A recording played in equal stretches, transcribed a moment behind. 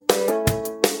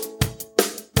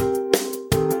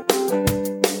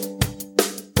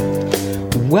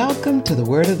Welcome to the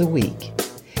Word of the Week.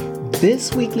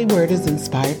 This weekly word is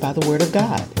inspired by the Word of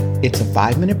God. It's a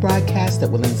 5-minute broadcast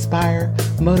that will inspire,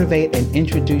 motivate, and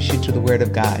introduce you to the Word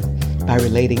of God by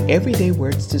relating everyday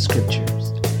words to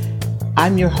scriptures.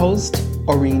 I'm your host,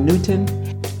 Oreen Newton.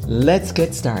 Let's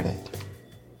get started.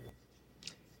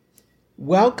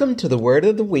 Welcome to the Word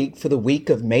of the Week for the week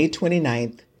of May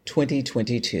 29th,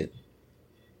 2022.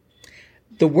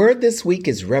 The word this week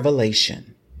is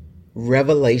revelation.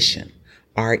 Revelation. Revelation.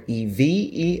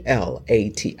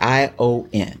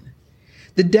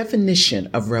 The definition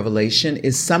of revelation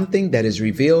is something that is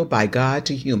revealed by God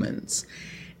to humans,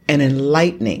 an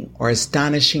enlightening or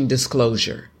astonishing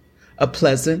disclosure, a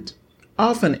pleasant,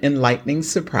 often enlightening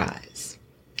surprise.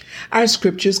 Our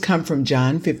scriptures come from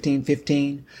John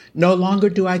 15:15. No longer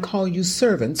do I call you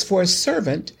servants, for a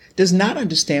servant does not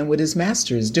understand what his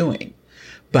master is doing,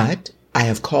 but I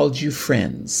have called you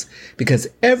friends, because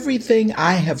everything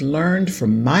I have learned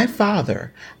from my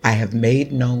Father I have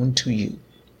made known to you.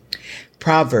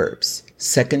 Proverbs,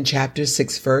 2nd chapter,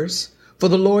 6th verse. For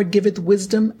the Lord giveth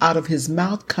wisdom, out of his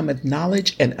mouth cometh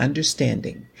knowledge and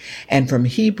understanding. And from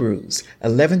Hebrews,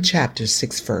 11th chapter,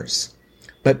 6th verse.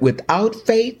 But without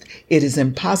faith it is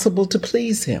impossible to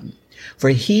please him. For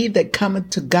he that cometh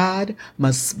to God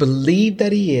must believe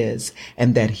that he is,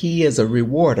 and that he is a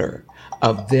rewarder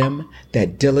of them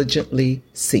that diligently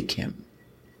seek him.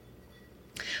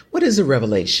 What is a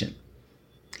revelation?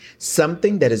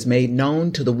 Something that is made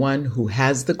known to the one who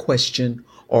has the question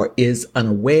or is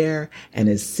unaware and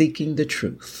is seeking the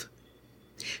truth.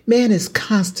 Man is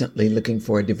constantly looking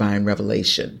for a divine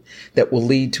revelation that will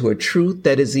lead to a truth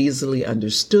that is easily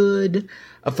understood,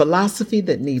 a philosophy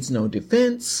that needs no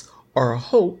defense, or a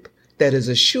hope that is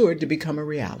assured to become a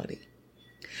reality.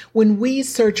 When we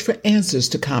search for answers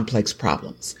to complex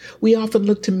problems, we often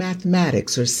look to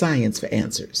mathematics or science for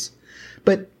answers.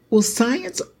 But will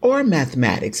science or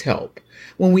mathematics help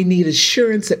when we need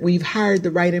assurance that we've hired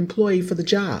the right employee for the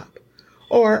job?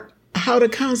 Or how to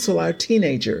counsel our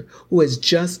teenager who has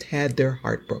just had their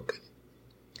heart broken?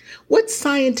 What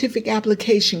scientific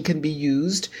application can be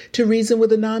used to reason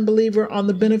with a non-believer on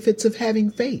the benefits of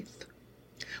having faith?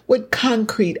 What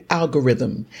concrete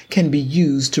algorithm can be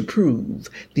used to prove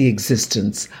the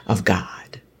existence of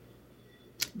God?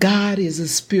 God is a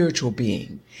spiritual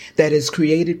being that has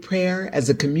created prayer as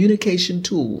a communication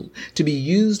tool to be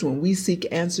used when we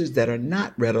seek answers that are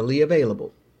not readily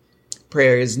available.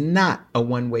 Prayer is not a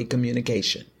one-way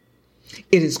communication.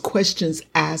 It is questions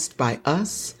asked by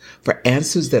us for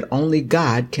answers that only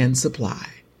God can supply.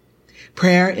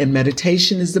 Prayer and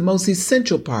meditation is the most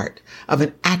essential part of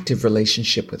an active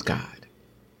relationship with God.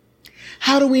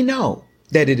 How do we know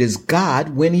that it is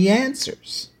God when he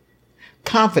answers?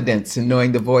 Confidence in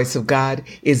knowing the voice of God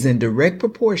is in direct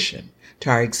proportion to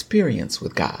our experience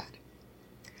with God.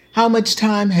 How much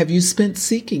time have you spent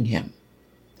seeking him,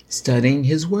 studying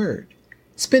his word,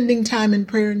 spending time in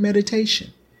prayer and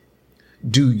meditation?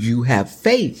 Do you have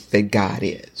faith that God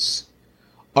is?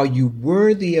 Are you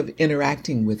worthy of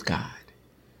interacting with God?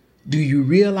 Do you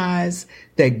realize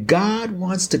that God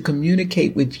wants to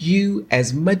communicate with you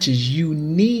as much as you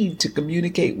need to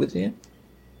communicate with him?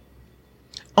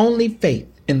 Only faith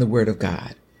in the Word of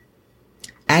God,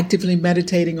 actively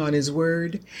meditating on his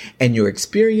word, and your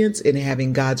experience in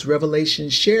having God's revelation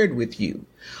shared with you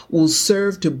will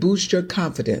serve to boost your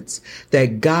confidence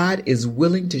that God is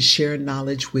willing to share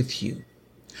knowledge with you.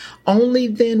 Only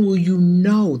then will you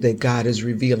know that God is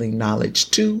revealing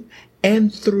knowledge to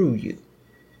and through you.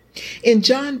 In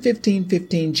John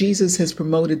 15:15, Jesus has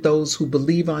promoted those who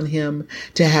believe on him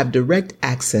to have direct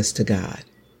access to God.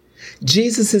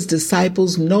 Jesus'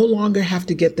 disciples no longer have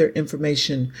to get their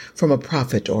information from a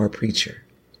prophet or a preacher.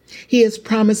 He has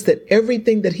promised that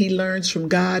everything that he learns from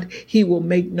God, he will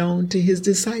make known to his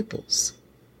disciples.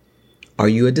 Are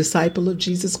you a disciple of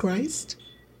Jesus Christ?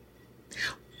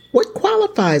 What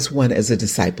qualifies one as a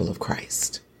disciple of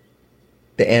Christ?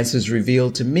 The answer is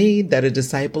revealed to me that a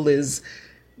disciple is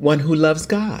one who loves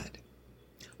God,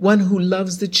 one who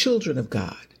loves the children of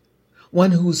God,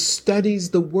 one who studies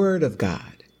the Word of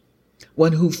God,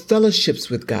 one who fellowships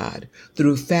with God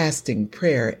through fasting,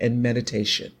 prayer, and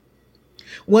meditation,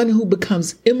 one who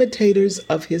becomes imitators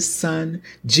of his Son,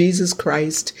 Jesus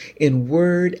Christ, in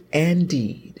word and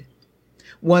deed,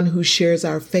 one who shares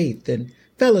our faith and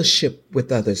fellowship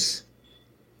with others,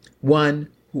 one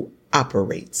who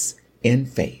operates in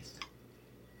faith.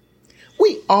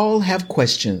 We all have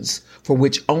questions for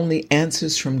which only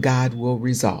answers from God will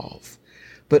resolve,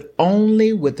 but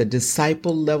only with a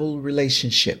disciple-level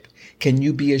relationship can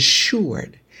you be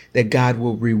assured that God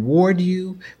will reward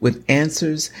you with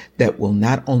answers that will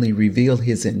not only reveal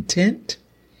his intent,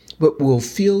 but will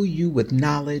fill you with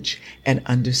knowledge and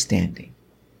understanding.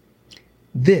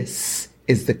 This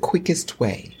is the quickest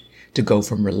way to go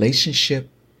from relationship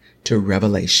to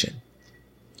revelation.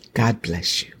 God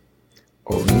bless you.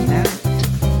 Oreen out.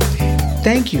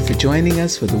 Thank you for joining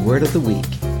us for the Word of the Week.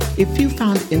 If you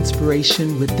found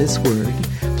inspiration with this word,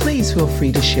 please feel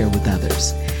free to share with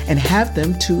others and have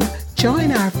them to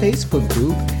join our Facebook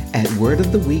group at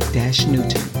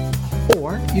wordoftheweek-Newton.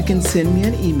 Or you can send me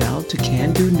an email to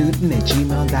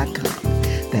candonewton@gmail.com.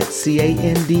 That's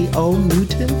CANDO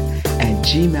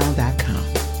Newton@gmail.com.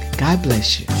 God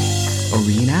bless you.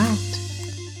 Oreen out.